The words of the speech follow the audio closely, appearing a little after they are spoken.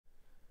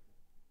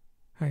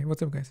Hi,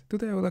 what's up guys?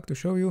 Today I would like to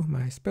show you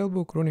my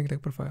Spellbook Runick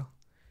deck profile.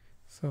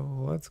 So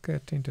let's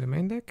get into the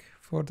main deck.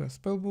 For the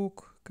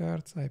Spellbook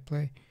cards I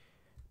play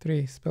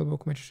 3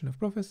 Spellbook Magician of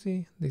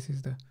Prophecy. This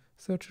is the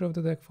searcher of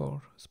the deck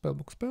for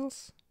Spellbook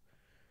spells.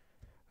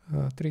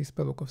 3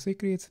 Spellbook of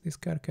Secrets. This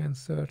card can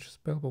search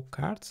Spellbook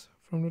cards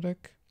from the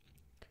deck.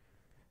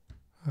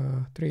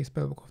 3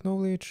 Spellbook of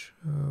Knowledge.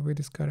 With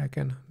this card I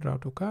can draw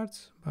 2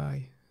 cards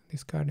by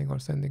discarding or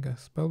sending a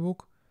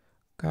Spellbook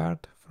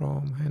card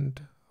from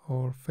hand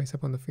or face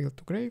up on the field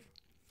to grave.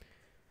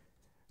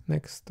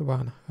 Next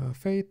one,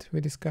 Fate.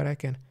 With this card I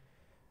can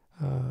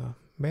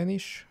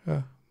banish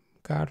a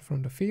card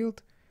from the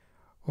field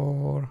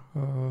or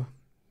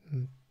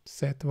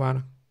set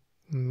one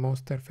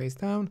monster face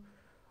down,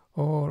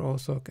 or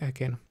also I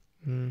can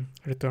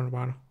return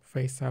one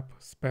face up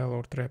spell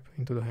or trap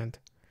into the hand.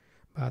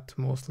 But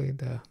mostly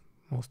the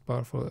most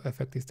powerful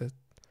effect is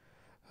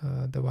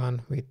the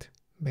one with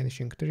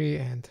banishing 3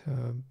 and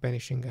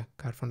banishing a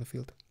card from the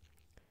field.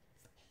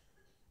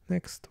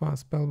 Next one,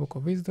 Spellbook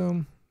of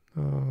Wisdom.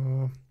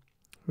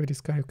 With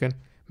this card you can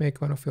make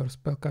one of your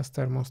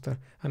spellcaster monster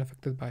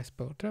unaffected by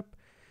spell or trap.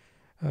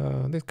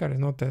 This card is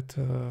not that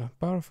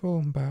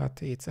powerful,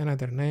 but it's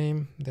another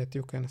name that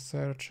you can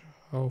search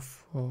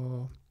of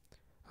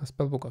a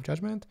Spellbook of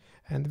Judgment,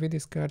 and with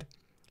this card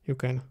you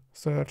can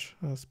search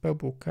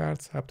spellbook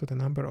cards up to the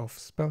number of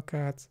spell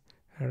cards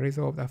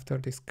resolved after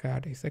this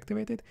card is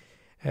activated,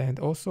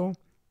 and also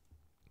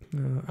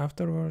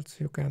afterwards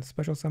you can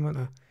special summon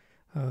a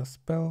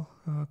spell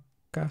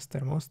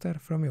caster monster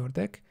from your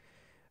deck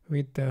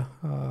with the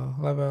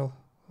level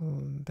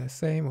the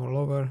same or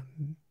lower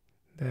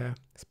the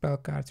spell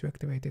cards you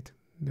activated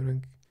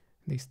during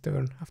this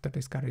turn after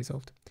this card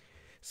resolved.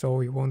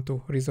 So you want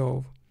to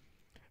resolve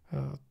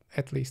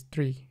at least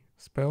 3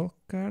 spell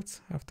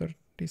cards after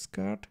this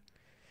card,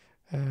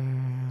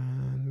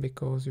 and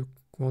because you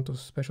want to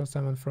special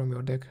summon from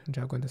your deck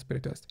Yugioh the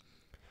Spiritualist.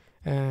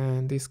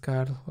 And this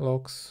card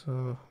locks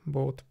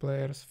both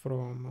players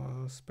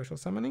from special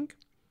summoning,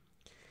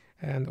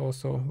 and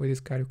also with this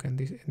card you can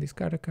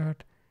discard a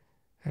card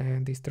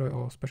and destroy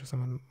all special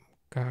summon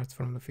cards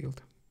from the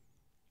field.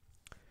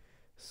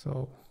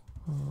 So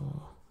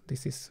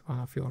this is one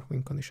of your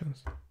win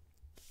conditions.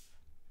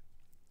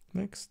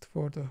 Next,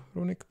 for the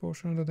runic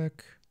portion of the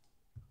deck,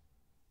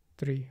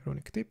 3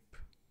 Runick Tip,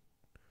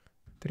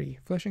 3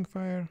 Flashing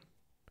Fire,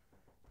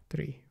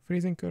 3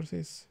 Freezing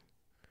Curses,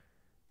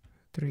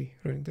 3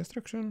 Runick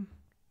Destruction,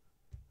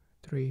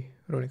 3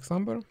 Runick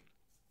Slumber,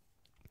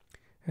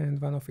 and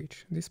 1 of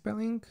each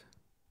Dispelling,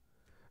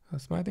 a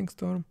Smiting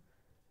Storm,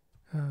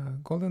 a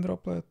Golden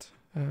Droplet,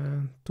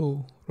 and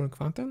 2 Runick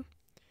Fountain.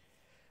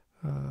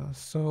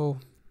 So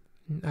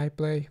I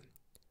play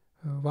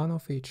 1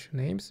 of each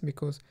names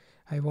because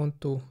I want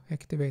to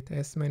activate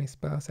as many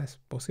spells as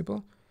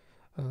possible.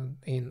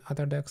 In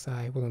other decks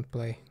I wouldn't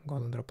play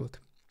Golden Droplet,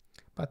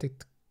 but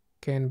it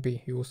can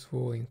be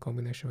useful in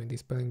combination with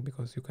Dispelling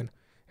because you can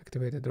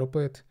activate the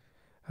droplet,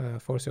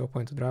 force your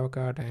opponent to draw a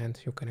card, and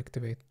you can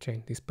activate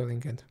Chain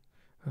Dispelling and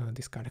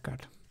discard a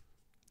card.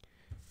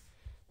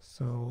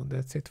 So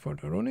that's it for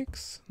the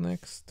Runics.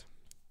 Next,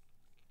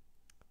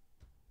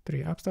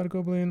 3 Upstart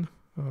Goblin,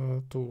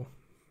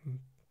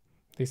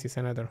 this is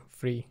another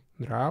free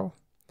draw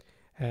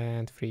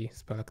and free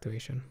spell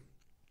activation.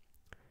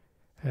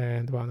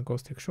 And 1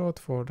 Ghostrick Shot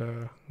for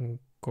the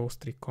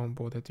Ghostrick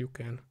combo that you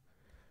can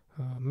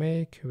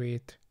make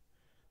with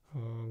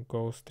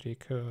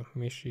Ghostrick,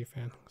 Mischief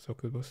and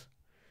Succubus.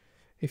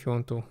 If you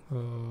want to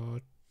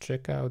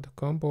check out the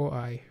combo,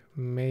 I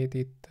made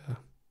it a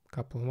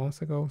couple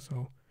months ago,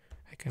 so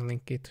I can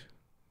link it.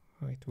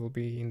 It will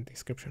be in the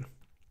description.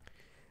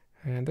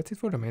 And that's it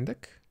for the main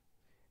deck.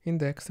 In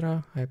the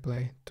extra I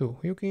play 2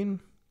 Yugioh,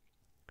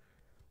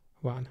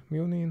 1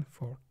 Munin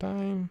for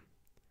time,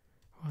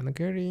 1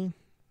 Gary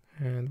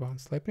and 1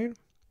 Sleipnir.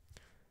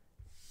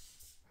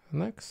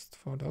 Next,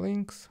 for the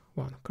links,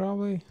 1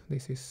 Crowley.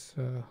 This is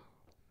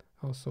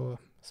also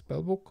a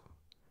Spellbook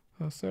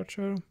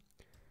searcher.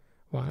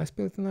 1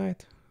 Spirit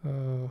Knight.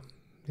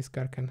 This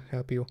card can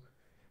help you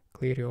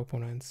clear your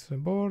opponent's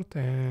board,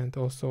 and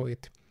also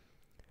it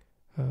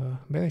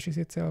banishes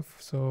itself,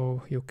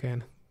 so you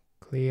can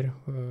clear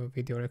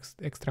with your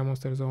extra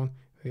monster zone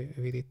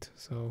with it.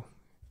 So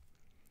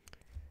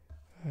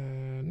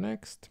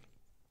next,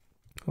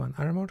 1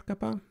 Armored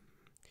Kappa.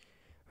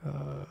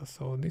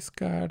 So this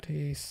card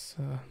is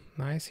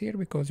nice here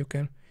because you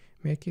can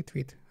make it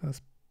with a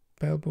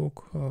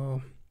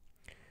Spellbook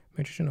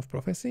Magician of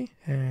Prophecy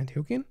and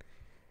Yugioh,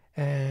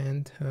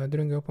 and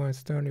during your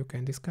opponent's turn you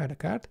can discard a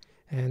card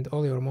and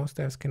all your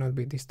monsters cannot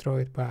be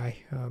destroyed by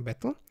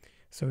battle,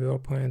 so your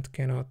opponent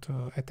cannot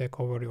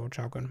attack over your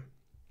Yugioh.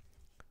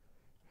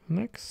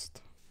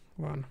 Next,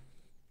 1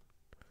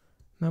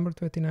 number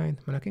 29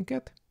 Mannequin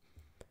Cat.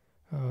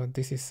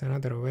 This is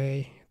another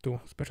way to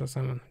special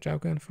summon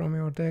Yugioh from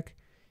your deck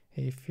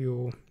if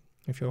your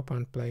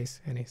opponent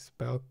plays any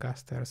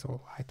spellcasters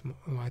or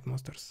white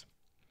monsters.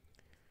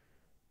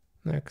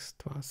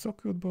 Next, 1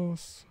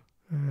 Succubus,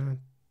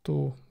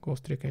 2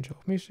 Ghostrick Angel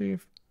of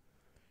Mischief,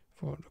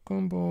 for the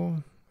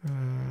combo,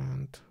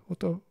 and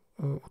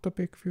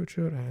Utopic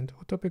Future and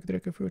Utopic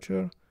Draco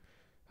Future.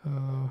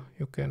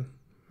 You can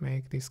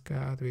make this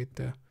card with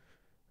the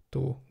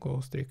 2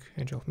 Ghostrick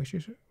Angel of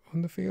Mischief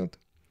on the field.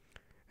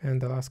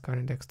 And the last card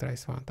in the extra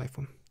is 1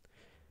 Typhoon.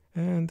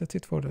 And that's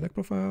it for the deck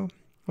profile.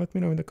 Let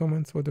me know in the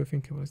comments what do you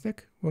think about this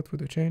deck, what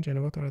would you change,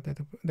 and what are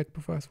the deck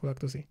profiles you would like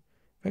to see.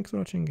 Thanks for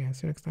watching and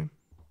see you next time.